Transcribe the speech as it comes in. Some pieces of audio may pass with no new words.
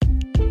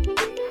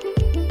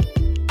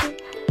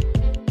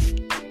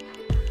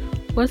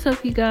What's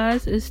up, you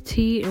guys? It's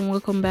T, and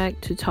welcome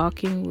back to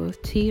Talking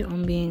with T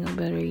on Being a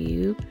Better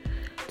You.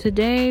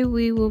 Today,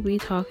 we will be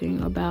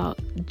talking about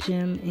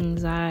gym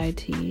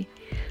anxiety.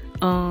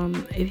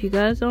 If you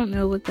guys don't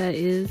know what that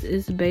is,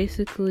 it's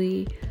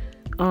basically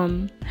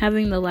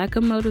having the lack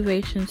of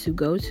motivation to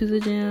go to the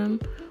gym,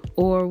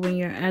 or when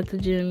you're at the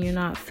gym, you're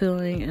not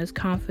feeling as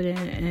confident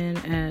and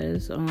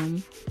as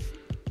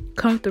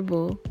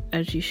comfortable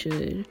as you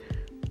should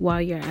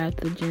while you're at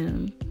the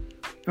gym.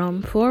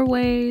 4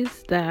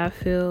 ways that I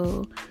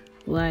feel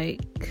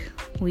like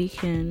we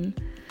can,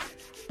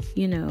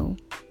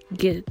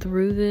 get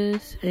through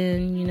this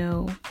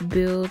and,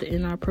 build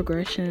in our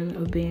progression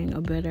of being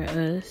a better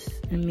us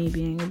and me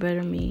being a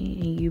better me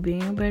and you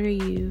being a better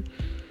you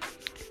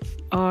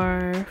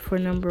are, for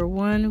number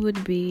 1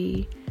 would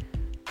be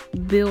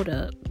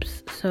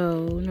build-ups.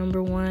 So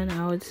number 1,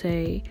 I would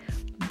say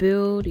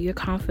build your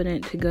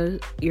confidence to go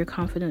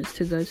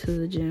to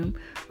the gym.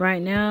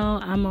 Right now,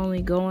 I'm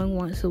only going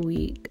once a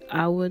week.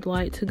 I would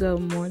like to go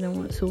more than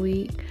once a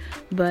week,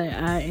 but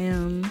I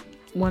am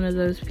one of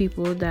those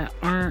people that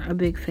aren't a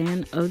big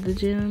fan of the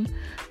gym.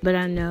 But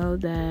I know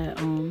that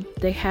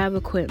they have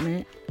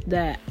equipment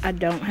that I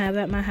don't have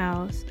at my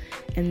house,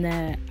 and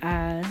that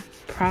I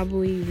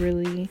probably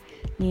really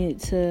need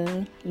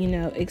to,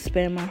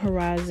 expand my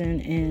horizon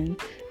and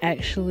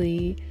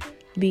actually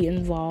be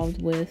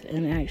involved with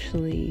and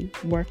actually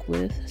work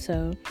with.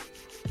 So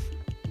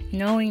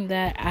knowing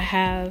that I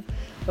have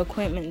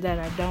equipment that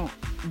I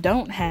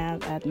don't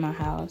have at my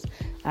house,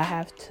 I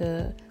have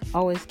to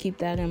always keep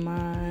that in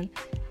mind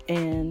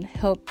and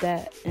help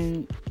that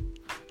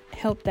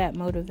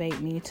motivate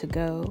me to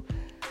go.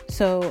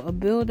 So a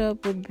build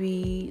up would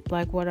be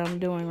like what I'm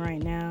doing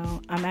right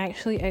now. I'm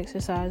actually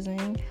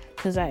exercising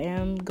because I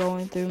am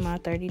going through my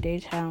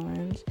 30-day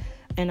challenge.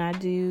 And I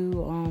do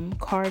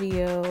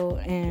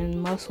cardio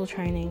and muscle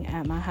training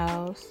at my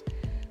house,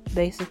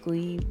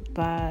 basically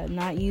by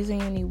not using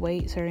any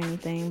weights or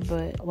anything,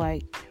 but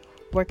like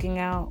working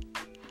out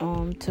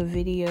to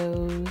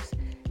videos.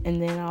 And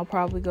then I'll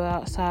probably go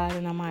outside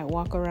and I might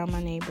walk around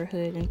my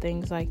neighborhood and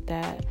things like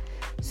that.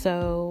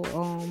 So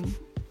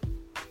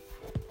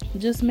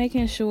just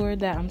making sure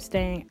that I'm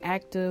staying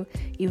active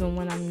even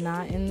when I'm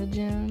not in the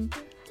gym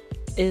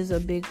is a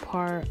big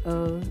part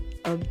of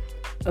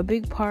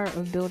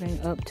building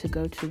up to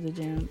go to the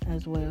gym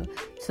as well,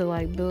 to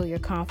like build your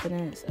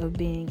confidence of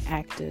being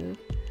active.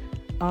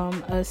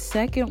 A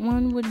second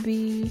one would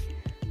be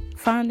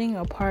finding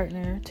a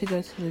partner to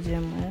go to the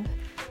gym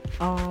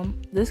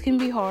with. This can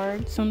be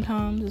hard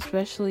sometimes,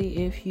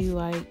 especially if you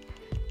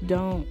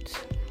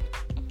don't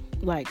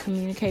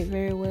communicate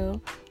very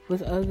well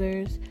with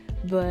others.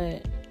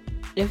 But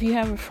if you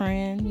have a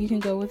friend, you can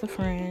go with a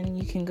friend.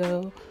 You can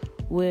go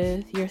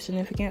with your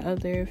significant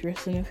other if your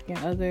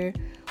significant other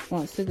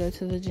wants to go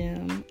to the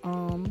gym.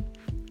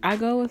 I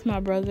go with my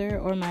brother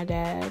or my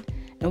dad,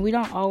 and we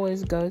don't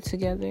always go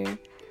together,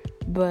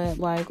 but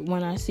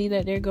when I see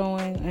that they're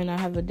going and I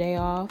have a day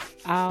off,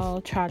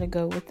 I'll try to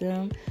go with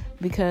them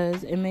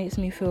because it makes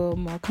me feel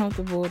more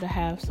comfortable to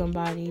have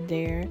somebody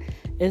there.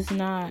 It's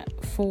not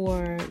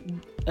for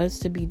us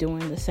to be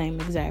doing the same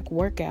exact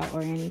workout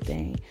or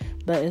anything,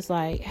 but it's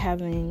like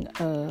having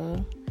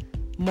a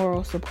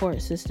moral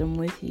support system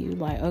with you.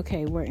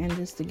 Okay, we're in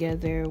this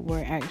together.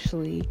 We're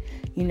actually,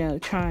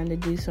 trying to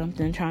do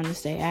something, trying to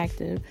stay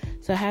active.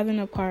 So having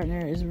a partner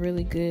is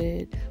really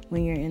good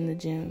when you're in the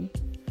gym.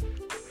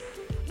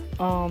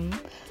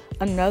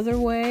 Another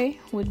way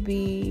would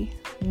be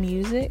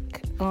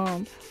music.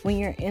 When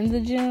you're in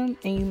the gym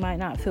and you might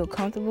not feel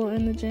comfortable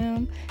in the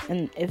gym,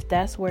 and if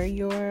that's where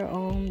your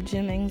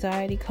gym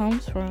anxiety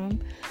comes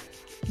from,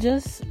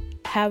 just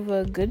have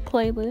a good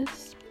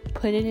playlist.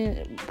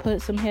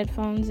 Put some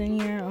headphones in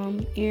your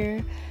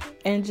ear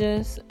and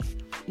just,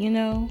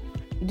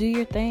 do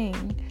your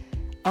thing.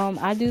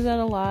 I do that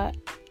a lot,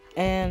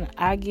 and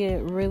I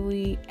get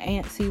really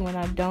antsy when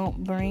I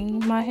don't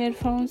bring my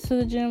headphones to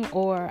the gym,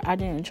 or I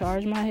didn't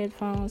charge my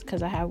headphones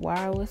because I have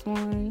wireless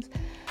ones.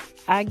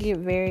 I get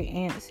very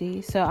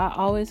antsy, so I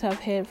always have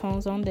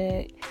headphones on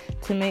deck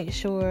to make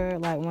sure,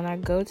 when I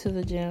go to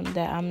the gym,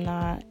 that I'm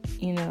not,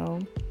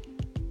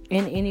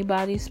 in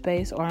anybody's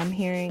space, or I'm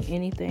hearing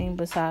anything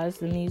besides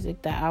the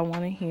music that I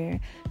want to hear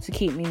to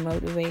keep me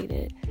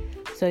motivated.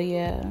 So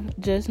yeah,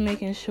 just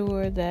making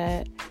sure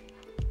that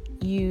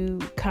you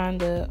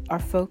kind of are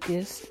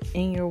focused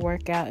in your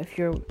workout, if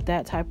you're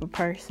that type of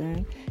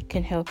person,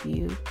 can help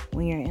you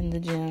when you're in the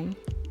gym.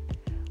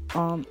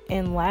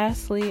 And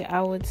lastly, I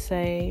would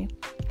say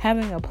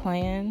having a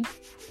plan.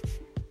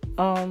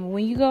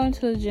 When you go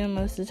into the gym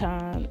most of the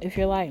time, if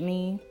you're like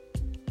me,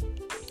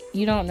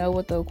 you don't know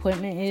what the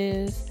equipment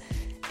is.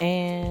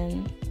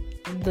 And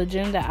the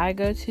gym that I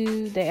go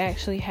to, they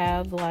actually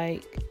have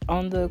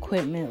on the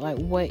equipment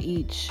what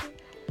each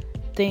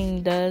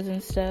thing does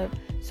and stuff.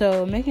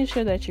 So making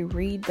sure that you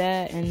read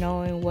that and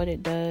knowing what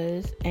it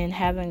does, and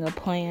having a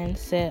plan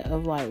set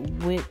of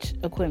which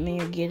equipment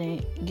you're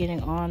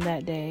getting on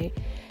that day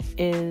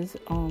is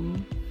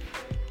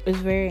is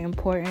very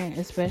important,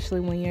 especially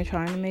when you're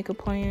trying to make a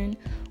plan.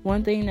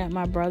 One thing that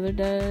my brother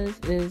does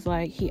is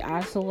like he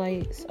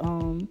isolates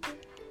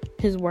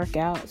his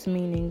workouts,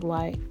 meaning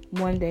like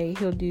one day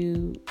he'll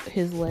do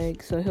his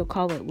legs, so he'll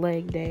call it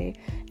leg day,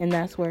 and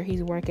that's where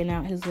he's working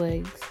out his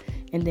legs,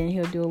 and then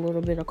he'll do a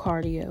little bit of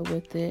cardio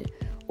with it.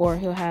 Or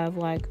he'll have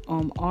like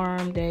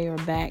arm day or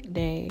back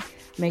day,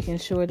 making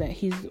sure that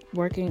he's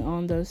working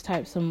on those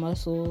types of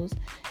muscles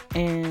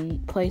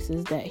and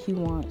places that he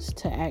wants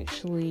to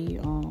actually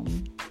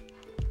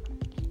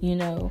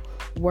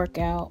work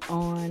out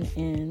on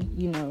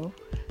and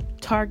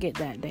target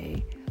that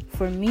day.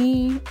 For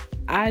me,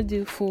 I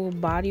do full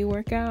body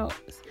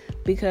workouts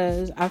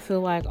because I feel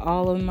like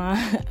all of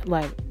my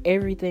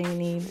everything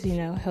needs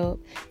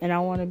help, and I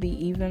want to be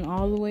even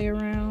all the way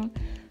around.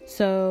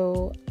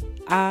 So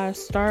I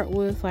start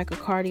with like a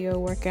cardio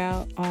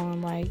workout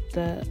on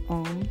the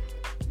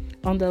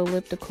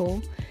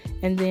elliptical,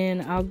 and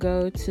then I'll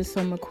go to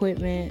some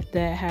equipment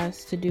that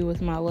has to do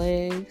with my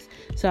legs.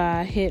 So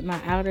I hit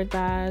my outer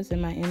thighs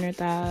and my inner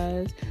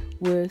thighs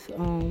with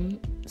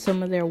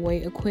some of their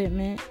weight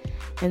equipment,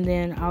 and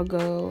then I'll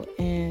go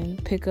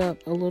and pick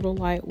up a little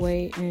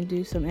lightweight and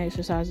do some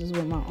exercises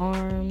with my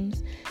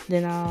arms.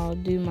 Then I'll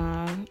do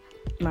my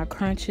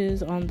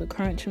crunches on the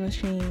crunch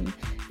machine,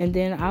 and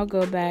then I'll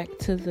go back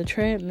to the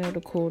treadmill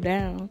to cool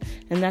down,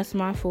 and that's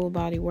my full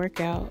body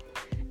workout.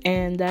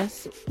 And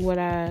that's what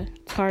I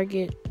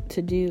target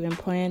to do and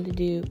plan to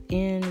do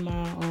in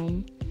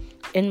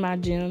my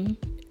gym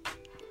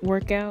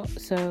workout.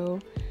 So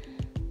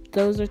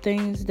those are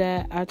things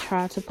that I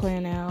try to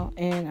plan out,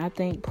 and I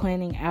think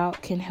planning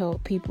out can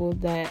help people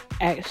that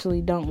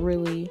actually don't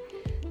really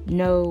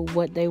know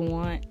what they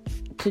want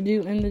to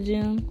do in the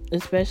gym,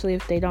 especially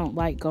if they don't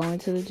like going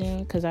to the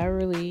gym, because I'm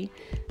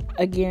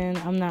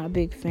not a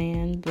big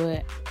fan,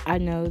 but I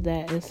know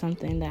that it's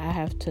something that I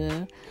have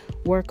to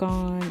work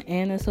on,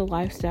 and it's a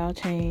lifestyle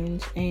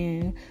change,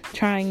 and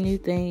trying new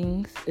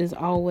things is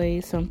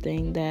always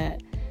something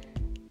that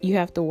you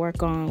have to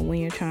work on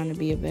when you're trying to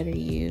be a better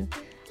you.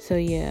 So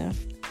yeah,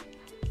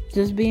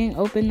 just being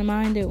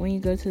open-minded when you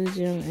go to the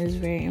gym is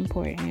very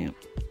important.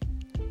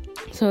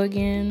 So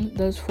again,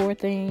 those 4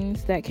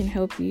 things that can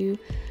help you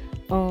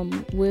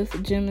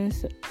with gym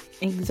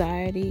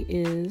anxiety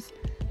is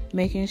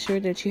making sure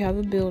that you have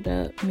a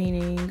build-up,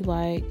 meaning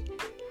like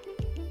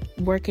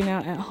working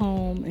out at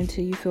home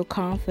until you feel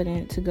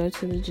confident to go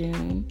to the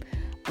gym.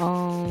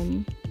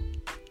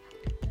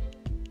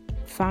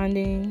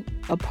 Finding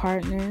a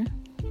partner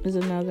is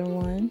another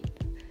one,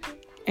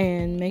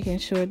 and making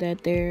sure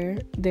that they're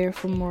there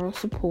for moral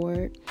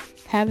support.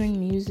 Having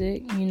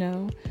music,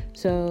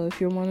 so if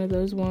you're one of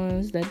those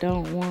ones that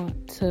don't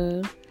want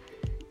to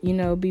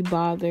be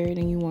bothered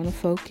and you want to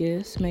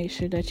focus, make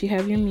sure that you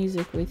have your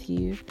music with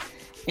you.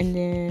 And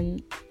then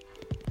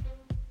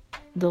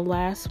the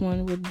last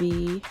one would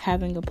be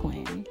having a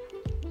plan.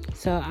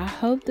 So I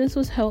hope this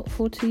was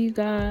helpful to you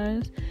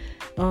guys.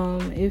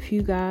 If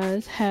you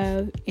guys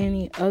have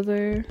any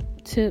other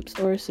tips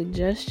or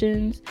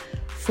suggestions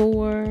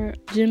for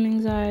gym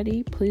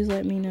anxiety, please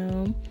let me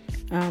know.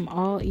 I'm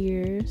all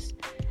ears.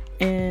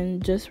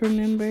 And just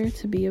remember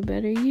to be a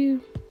better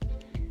you.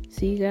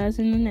 See you guys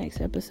in the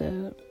next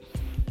episode.